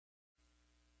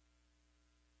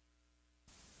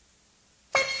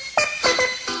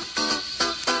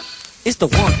It's the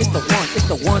one, it's the one, it's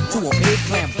the 1-2-8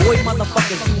 clan. Boy,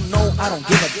 motherfuckers, you know I don't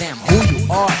give a damn who you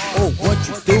are or what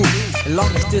you do. As long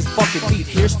as this fucking beat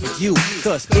here's for you,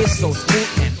 cause it's so smooth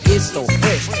and it's so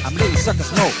fresh. I'm really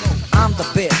suckers know I'm the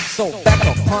best. So back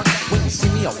up punk when you see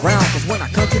me around, cause when I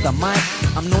come to the mic,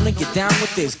 I'm known to get down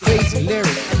with this crazy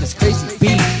lyric and this crazy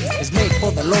beat. It's made for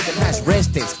the Logan Hash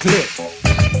rest this clip.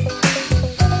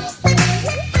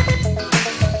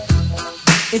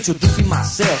 Introducing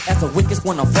myself as the wickedest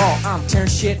one of all. I'm tearing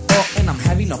shit up and I'm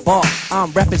having a ball.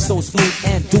 I'm rapping so smooth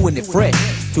and doing it fresh.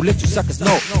 To let you suckers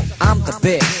know I'm the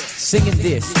best. Singing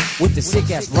this with the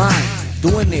sick ass rhyme.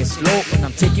 Doing this slow and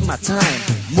I'm taking my time.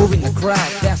 Moving the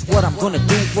crowd, that's what I'm gonna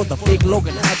do for the big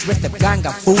Logan Hatch. Rest of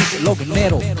ganga fools, Logan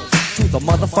metal to the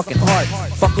motherfucking heart.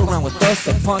 Fuck around with us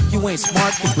and punk, you ain't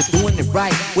smart, cause we're doing it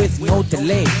right with no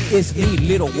delay. It's me,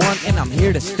 little one, and I'm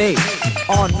here to stay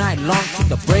all night long to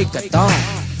the break of dawn.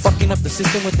 Fucking up the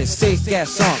system with this sick ass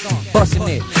song. Busting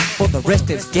it for the rest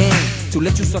of this game. To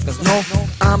let you suckers know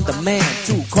I'm the man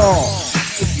to call.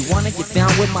 If you wanna get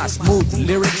down with my smooth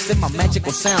lyrics and my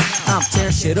magical sound, I'm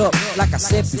tearing shit up like I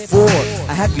said before.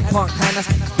 I have you punk kindas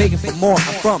begging for more.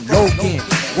 I'm from Logan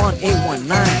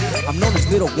 1819. I'm known as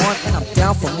Little One and I'm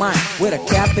down for mine. With a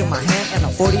cap in my hand and a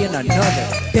 40 in another.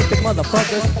 Pimpin'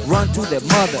 motherfuckers run to their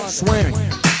mother, swearing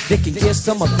they can get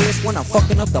some of this when I'm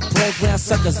fucking up the program.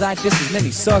 Suckers, I diss as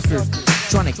many suckers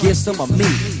trying to get some of me.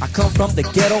 I come from the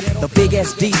ghetto, the big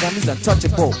ass D, that means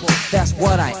untouchable. That's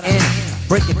what I am.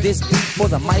 Breaking this beat for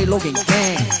the mighty Logan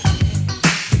gang.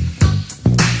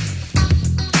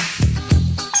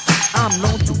 I'm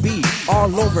known to be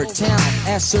all over town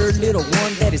as Sir Little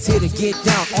One that is here to get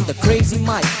down on the crazy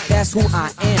mic. That's who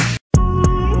I am.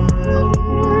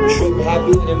 Trip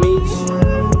happy enemies,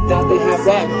 thought they have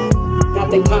rap, thought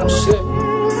they pop shit.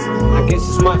 I guess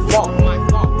it's my fault.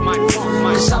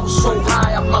 Cause I was so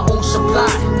high off my own supply.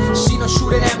 Seen her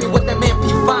shooting at me with them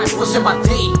MP5. Was in my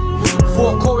day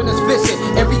for a coroner's visit.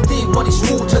 Everything running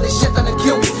smooth till they shit done to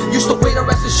kill me. Used to wait her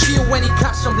as a shield when he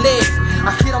caught some lead.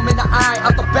 I hit him in the eye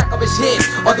out the back of his head.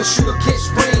 Other shooter kid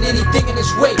spraying anything in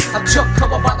his way. I jumped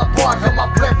cover by the bar, held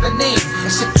my breath and name.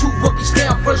 And said 2 rookies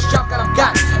down, first job that I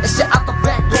got. And said out the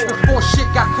back door before shit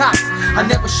got caught. I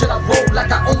never should have rolled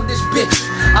like I own this bitch.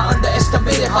 I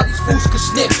underestimated how these fools could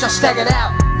snitch. I staggered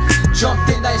out, jumped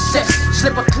in the SS,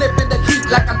 slip a clip in the heat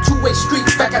like I'm 2-way street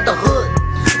back at the hood.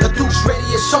 The Duke's ready,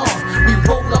 it's on. We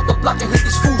roll up the block and hit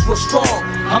these fools real strong.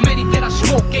 How many did I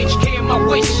smoke? HK in my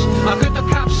waist. I heard the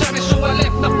cops shouting, so I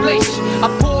left the place.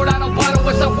 I poured out a bottle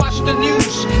as I watched the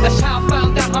news. That's how I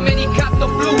found out how many got the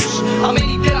blues. How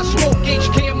many did I smoke?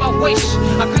 HK in my waist.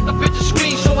 I cut the bitch's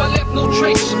screen, so I left no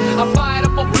trace. I fired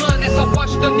up a blunt as I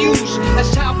watched the news.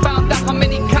 That's how I found out how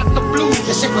many got the blues.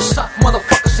 This ain't for soft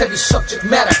motherfuckers, heavy subject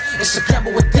matter. It's a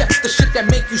gamble with death, the shit that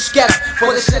make you scatter.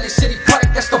 For this LA City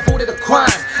product, that's devoted to crime.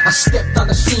 I stepped on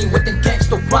the scene with them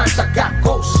gangster rhymes, I got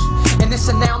ghosts. And it's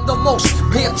a now I'm the most.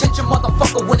 Pay attention,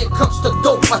 motherfucker, when it comes to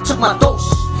dope. I took my dose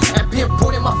and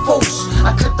pinpointed my foes.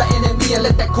 I clipped the enemy and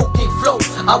let that cocaine flow.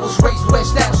 I was raised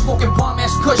west now, smoking bomb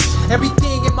ass kush.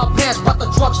 Everything in my pants, brought the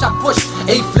drugs I push.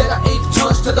 8th letter, 8th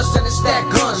tons to the center stack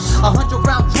guns.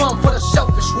 100-round drum for the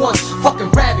selfish ones. Fucking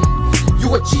rabbit,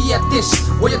 you a G at this.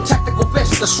 Wear your tactical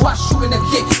vest, the SWAT shooting and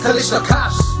hit till it's the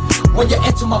cops. When you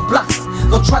enter my block,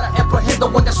 they'll try to apprehend the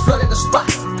one that's flooding the spot.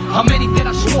 How many did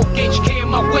I smoke? HK in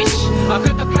my waist. I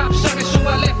heard the cops shouting, so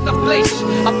I left the place.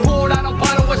 I poured out a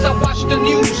bottle as I watched the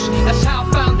news. That's how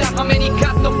I found out how many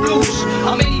got the blues.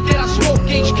 How many did I smoke?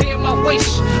 HK in my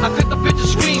waist. I cut the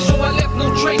bitch's screen, so I left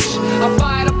no trace. I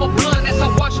fired up a blunt as I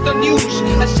watched the news.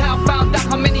 That's how I found out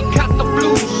how many got the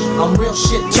blues. I'm real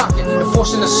shit talking,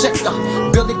 enforcing the sector.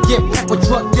 Building get packed with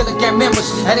drug dealer gang members.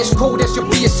 And as cold as your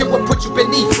BS, it will put you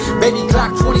beneath. Baby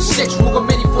Glock 26, Ruger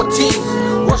Mini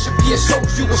 14. Russian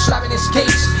PSOs, Yugoslavian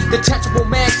escapes. Detachable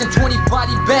mags and 20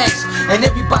 body bags. And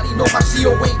everybody know how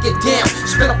CO ain't get down.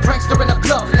 Spin a prankster in a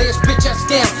club, lay his bitch ass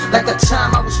down. Like the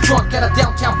time I was drunk at a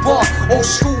downtown bar. Old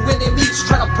school enemies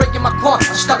trying to break in my car.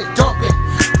 I started dumping.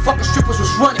 Fucking strippers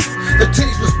was running. The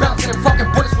titties was bouncing and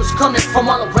fucking bullets was coming from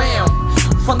all around.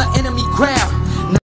 From the enemy crowd.